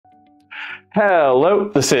Hello,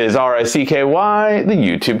 this is RICKY, the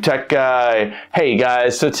YouTube Tech Guy. Hey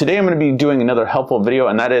guys, so today I'm going to be doing another helpful video,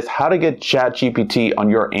 and that is how to get ChatGPT on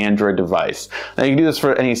your Android device. Now you can do this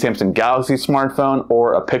for any Samsung Galaxy smartphone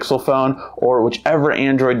or a Pixel phone or whichever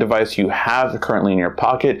Android device you have currently in your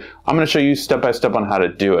pocket. I'm going to show you step by step on how to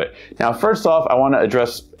do it. Now first off, I want to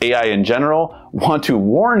address AI in general. Want to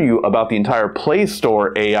warn you about the entire Play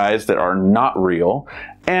Store AIs that are not real,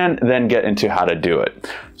 and then get into how to do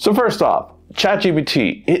it. So first off,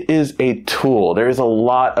 ChatGPT, it is a tool. There is a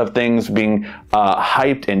lot of things being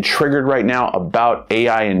hyped and triggered right now about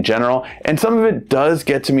AI in general, and some of it does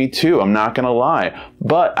get to me too, I'm not gonna lie.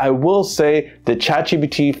 But I will say that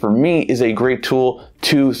ChatGPT for me is a great tool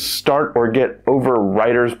to start or get over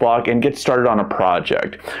writer's block and get started on a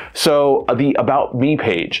project. So the About Me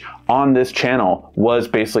page on this channel was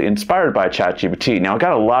basically inspired by ChatGPT. Now, I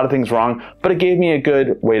got a lot of things wrong, but it gave me a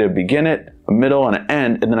good way to begin it, a middle, and an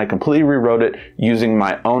end, and then I completely rewrote it using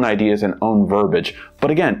my own ideas and own verbiage. But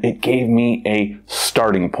again, it gave me a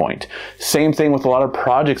starting point. Same thing with a lot of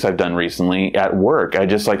projects I've done recently at work. I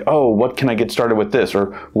just like, oh, what can I get started with this? Or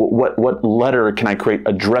what letter can I create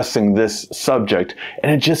addressing this subject?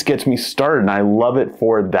 And it just gets me started, and I love it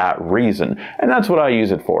for that reason. And that's what I use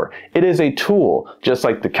it for. It is a tool, just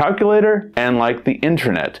like the calculator and like the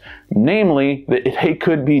internet. Namely, that it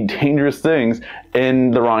could be dangerous things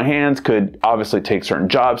in the wrong hands, could obviously take certain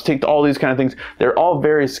jobs, take all these kind of things. They're all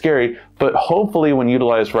very scary, but hopefully when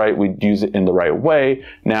utilized right, we use it in the right way.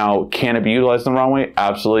 Now, can it be utilized in the wrong way?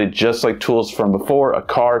 Absolutely. Just like tools from before, a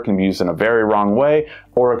car can be used in a very wrong way,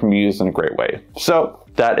 or it can be used in a great way. So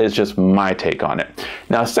that is just my take on it.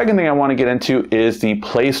 Now, second thing I want to get into is the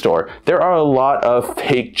Play Store. There are a lot of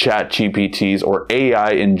fake ChatGPTs or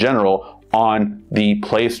AI in general on the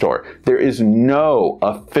Play Store. There is no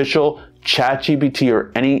official ChatGPT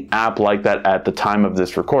or any app like that at the time of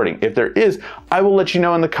this recording. If there is, I will let you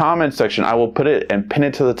know in the comments section. I will put it and pin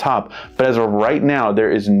it to the top. But as of right now,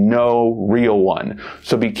 there is no real one.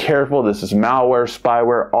 So be careful. This is malware,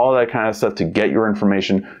 spyware, all that kind of stuff to get your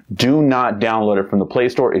information. Do not download it from the Play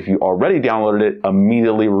Store. If you already downloaded it,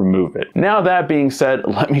 immediately remove it. Now that being said,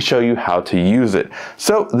 let me show you how to use it.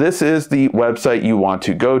 So this is the website you want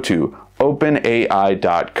to go to.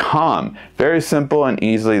 OpenAI.com. Very simple and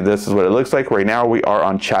easily, this is what it looks like. Right now we are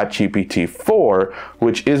on ChatGPT 4,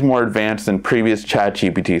 which is more advanced than previous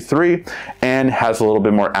ChatGPT 3 and has a little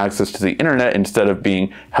bit more access to the internet instead of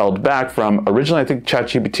being held back from, originally I think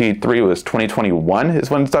ChatGPT 3 was 2021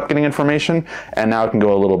 is when it stopped getting information, and now it can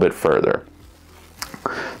go a little bit further.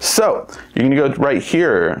 So you're going to go right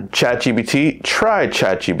here, ChatGPT, try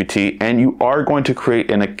ChatGPT, and you are going to create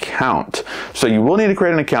an account. So you will need to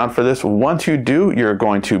create an account for this. Once you do, you're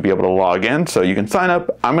going to be able to log in. So you can sign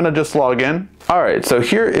up. I'm going to just log in. All right, so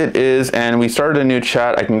here it is, and we started a new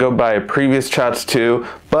chat. I can go by previous chats too,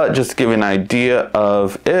 but just to give you an idea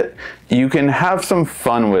of it, you can have some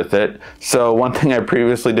fun with it. So one thing I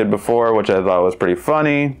previously did before, which I thought was pretty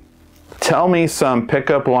funny, tell me some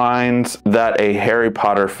pickup lines that a Harry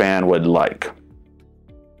Potter fan would like.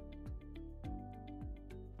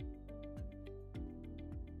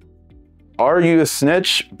 Are you a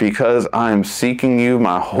snitch? Because I'm seeking you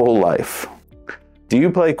my whole life. Do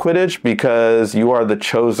you play Quidditch? Because you are the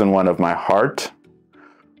chosen one of my heart.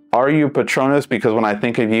 Are you Patronus? Because when I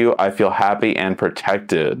think of you, I feel happy and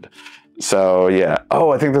protected. So yeah.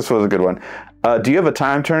 Oh, I think this was a good one. Do you have a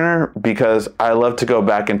time turner? Because I love to go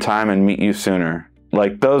back in time and meet you sooner.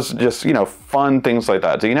 Like those just, you know, fun things like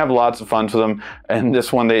that. So you can have lots of fun with them. And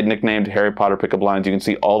this one they nicknamed Harry Potter pickup lines. You can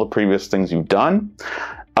see all the previous things you've done.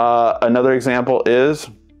 Another example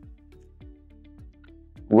is,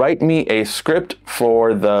 write me a script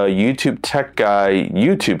for the YouTube Tech Guy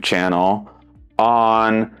YouTube channel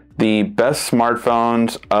on the best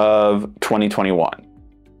smartphones of 2021.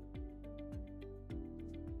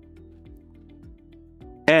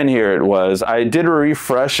 And here it was. I did a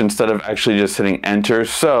refresh instead of actually just hitting enter.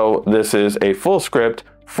 So this is a full script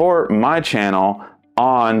for my channel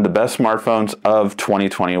on the best smartphones of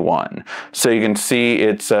 2021. So you can see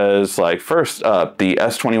it says, like, first up, the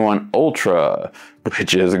S23 Ultra,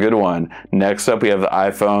 which is a good one. Next up, we have the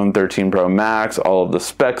iPhone 13 Pro Max, all of the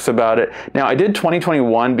specs about it. Now, I did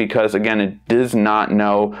 2021 because, again, it does not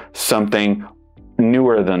know something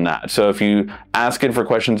newer than that. So if you ask it for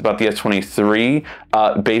questions about the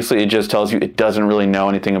S23, basically it just tells you it doesn't really know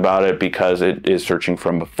anything about it because it is searching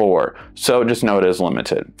from before. So just know it is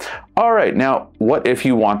limited. All right, now what if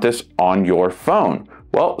you want this on your phone?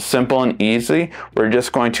 Well, simple and easy. We're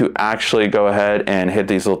just going to actually go ahead and hit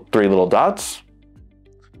these three little dots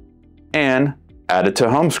and add it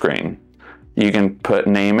to home screen. You can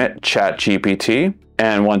name it ChatGPT,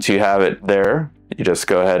 And once you have it there, you just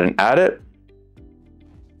go ahead and add it.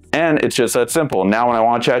 And it's just that simple. Now when I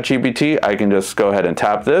want ChatGPT, I can just go ahead and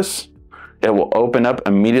tap this. It will open up,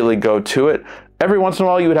 immediately go to it. Every once in a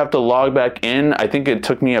while you would have to log back in. I think it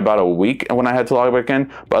took me about a week when I had to log back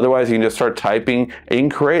in, but otherwise you can just start typing and you can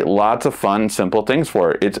create lots of fun, simple things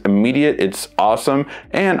for it. It's immediate, it's awesome,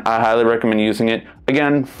 and I highly recommend using it.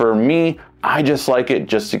 Again, for me, I just like it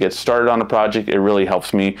just to get started on a project. It really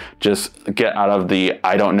helps me just get out of the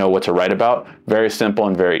I don't know what to write about. Very simple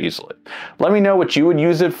and very easily. Let me know what you would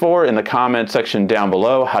use it for in the comment section down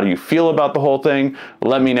below. How do you feel about the whole thing?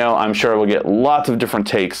 Let me know. I'm sure we'll get lots of different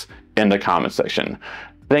takes in the comment section.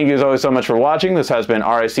 Thank you as always so much for watching. This has been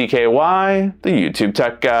RICKY, the YouTube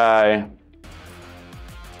Tech Guy.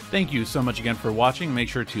 Thank you so much again for watching. Make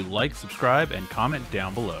sure to like, subscribe, and comment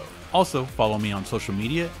down below. Also, follow me on social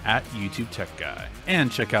media at YouTube Tech Guy.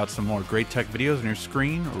 And check out some more great tech videos on your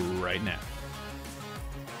screen right now.